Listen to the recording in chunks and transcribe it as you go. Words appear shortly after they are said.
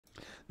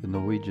The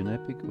Norwegian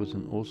Epic was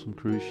an awesome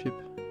cruise ship.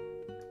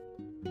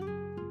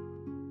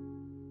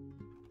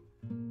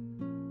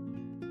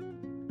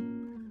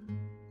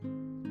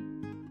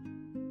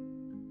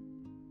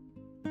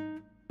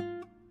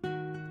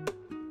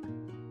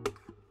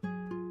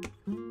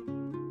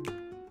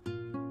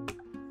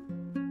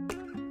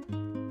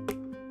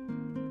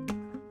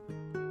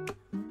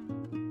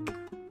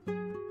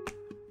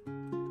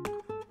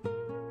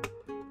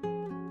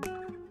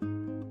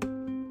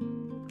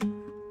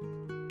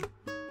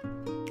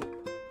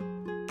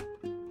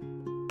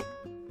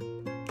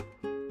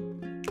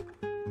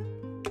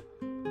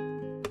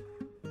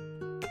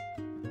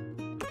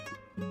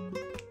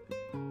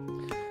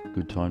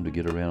 Good time to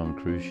get around on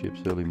cruise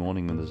ships early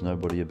morning when there's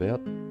nobody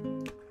about.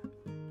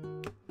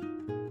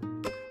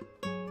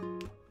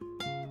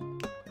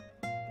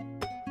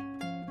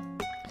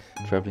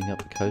 Travelling up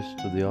the coast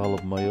to the Isle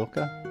of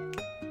Mallorca.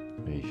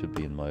 You should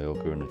be in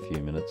Mallorca in a few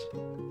minutes.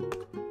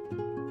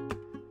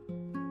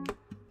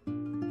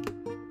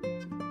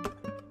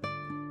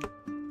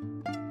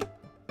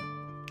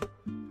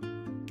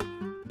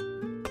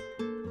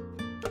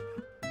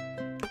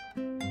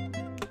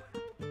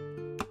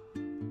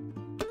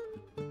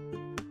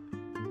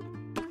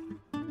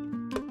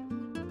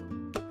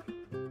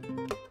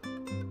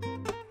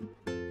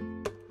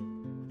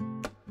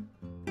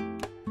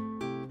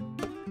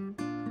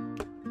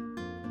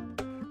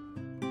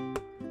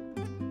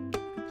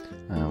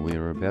 We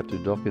are about to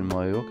dock in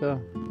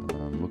Mallorca,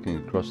 looking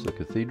across the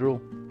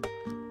cathedral.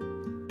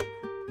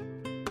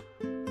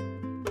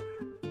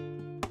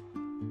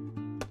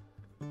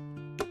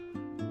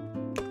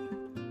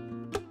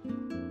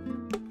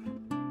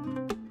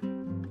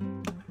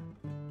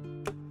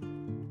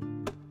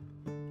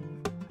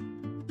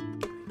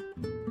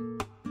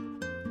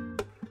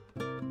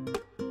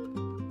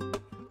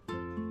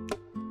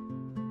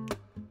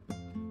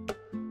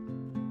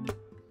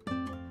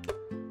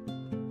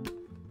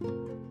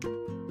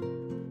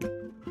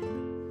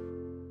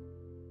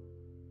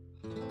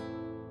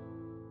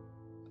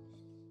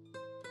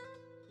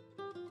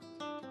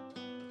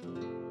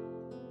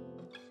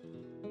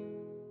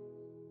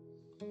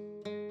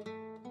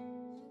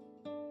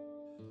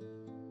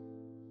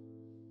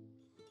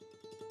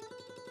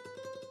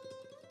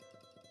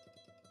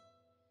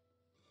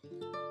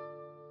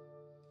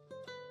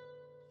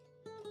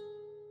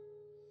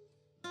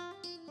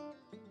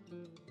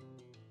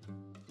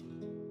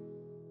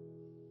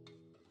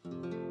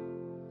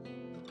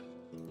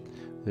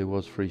 There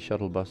was free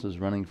shuttle buses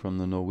running from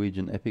the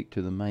Norwegian Epic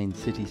to the main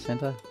city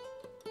centre.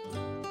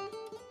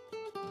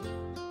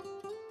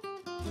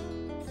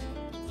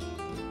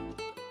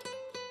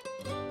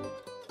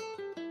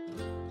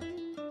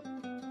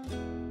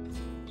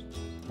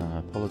 I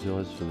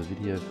apologise for the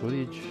video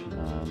footage.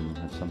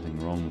 Had something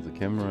wrong with the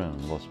camera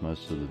and lost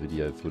most of the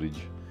video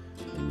footage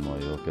in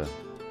Mallorca.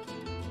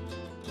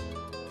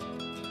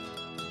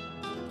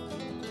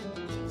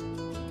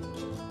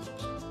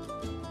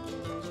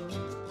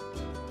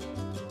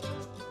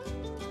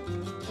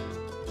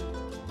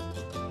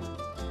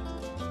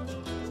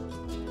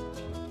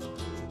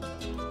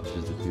 This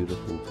is the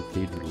beautiful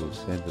Cathedral of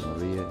Santa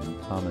Maria in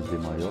Palma de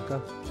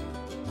Mallorca.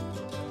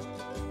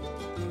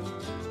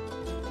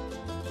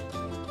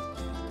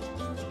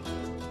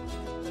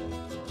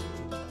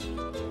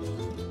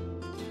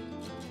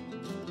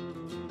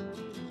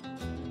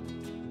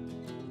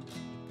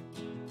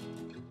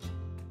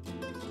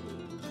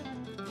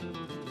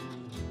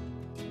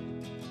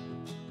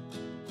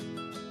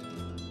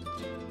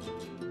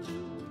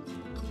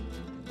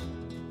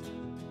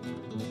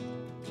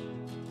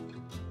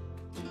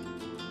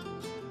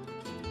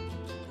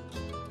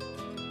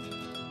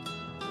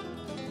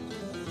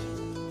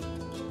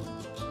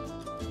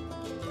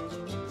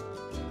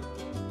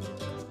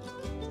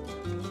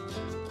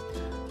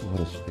 What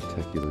a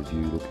spectacular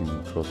view looking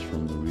across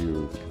from the rear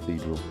of the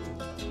cathedral.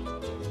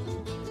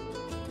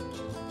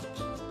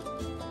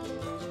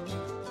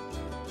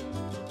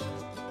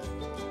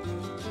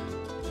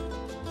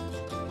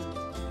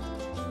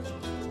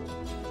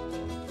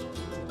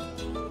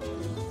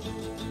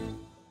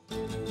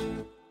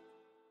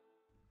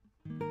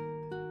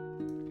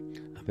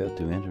 About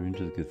to enter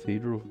into the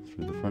cathedral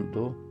through the front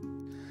door.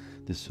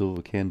 This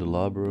silver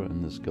candelabra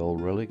and this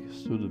gold relic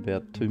stood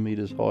about 2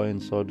 meters high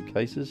inside the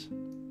cases.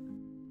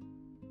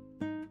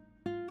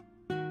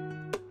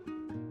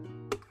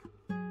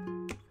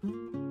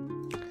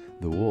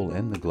 The wall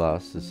and the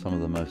glass is some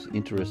of the most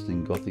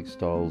interesting Gothic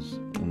styles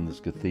in this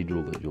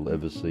cathedral that you'll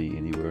ever see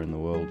anywhere in the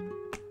world.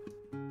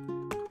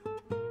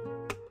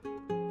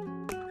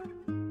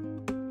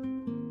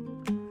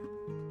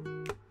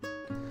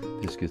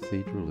 This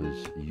cathedral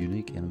is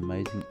unique and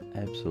amazing,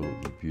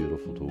 absolutely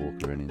beautiful to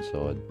walk around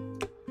inside.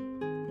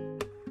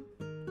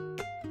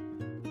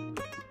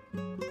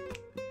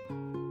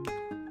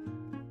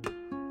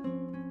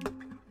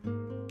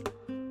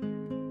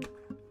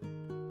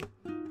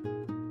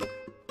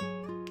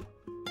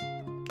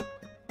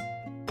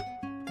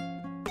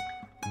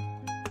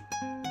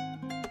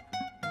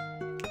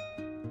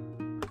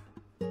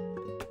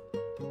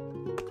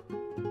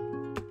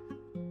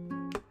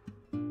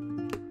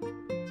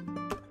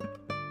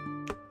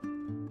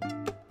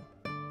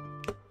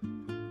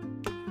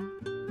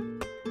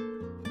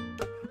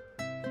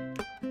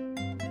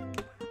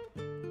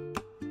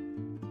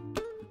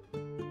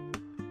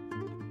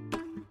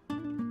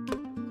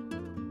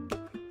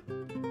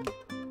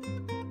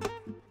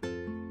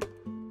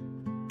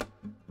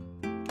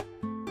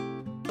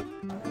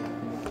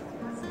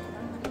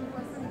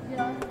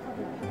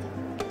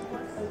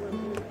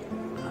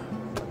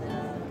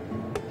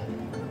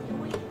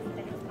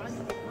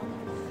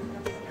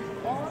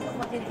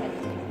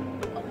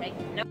 Okay.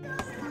 No.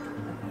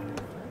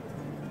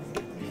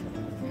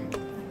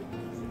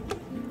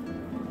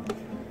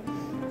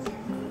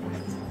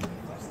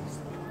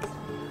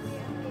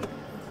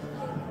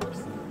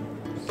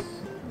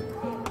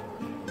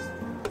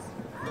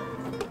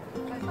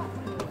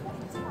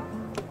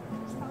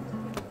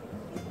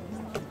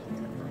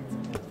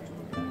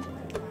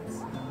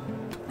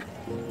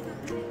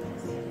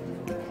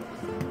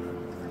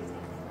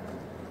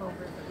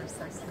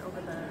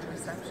 Over the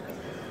reception.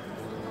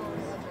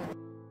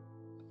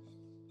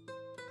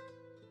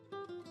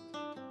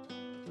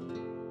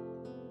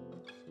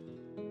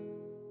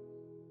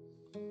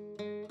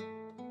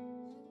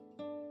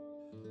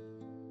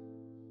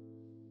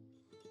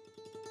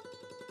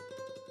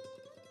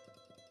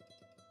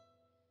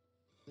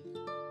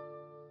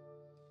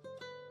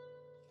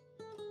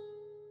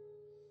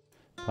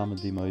 Palma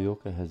de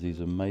Mallorca has these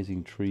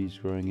amazing trees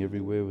growing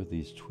everywhere with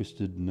these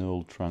twisted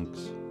knurled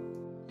trunks.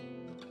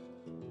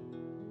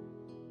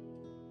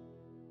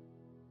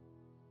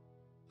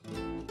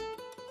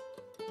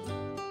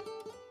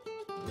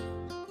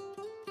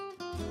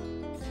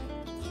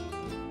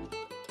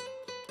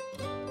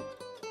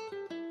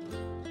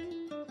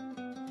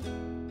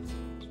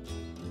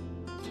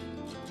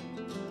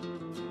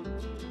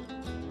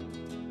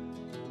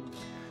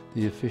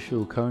 The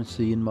official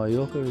currency in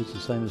Mallorca is the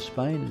same as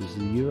Spain, it is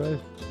the euro.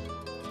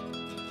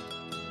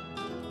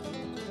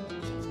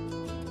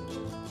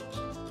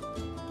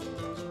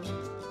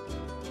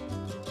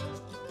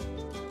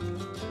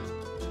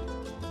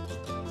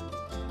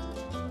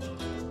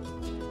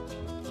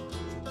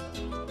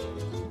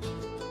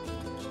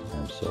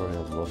 I'm sorry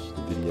I've lost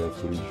the video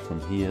footage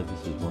from here.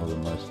 This is one of the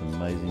most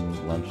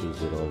amazing lunches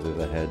that I've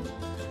ever had.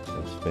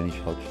 Spanish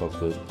hot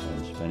chocolate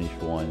and Spanish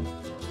wine,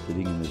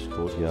 sitting in this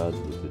courtyard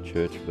with the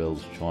church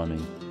bells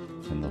chiming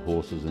and the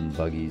horses and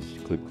buggies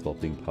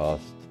clip-clopping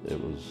past.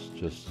 It was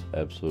just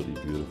absolutely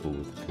beautiful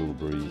with the cool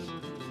breeze.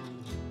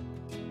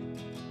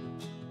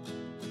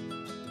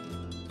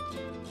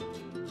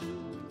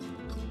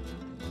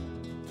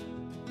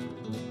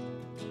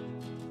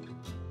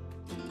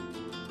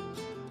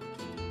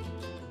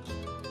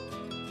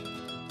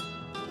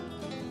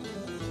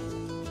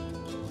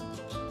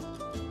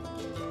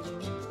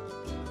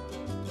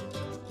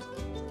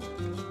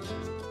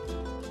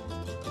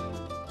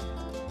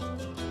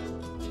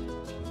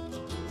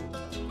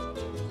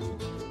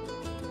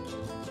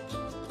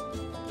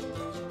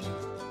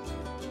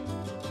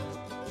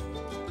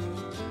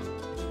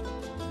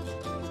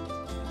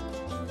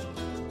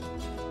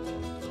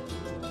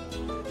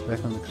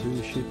 Back on the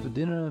cruise ship for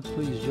dinner,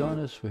 please join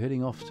us. We're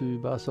heading off to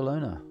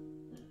Barcelona.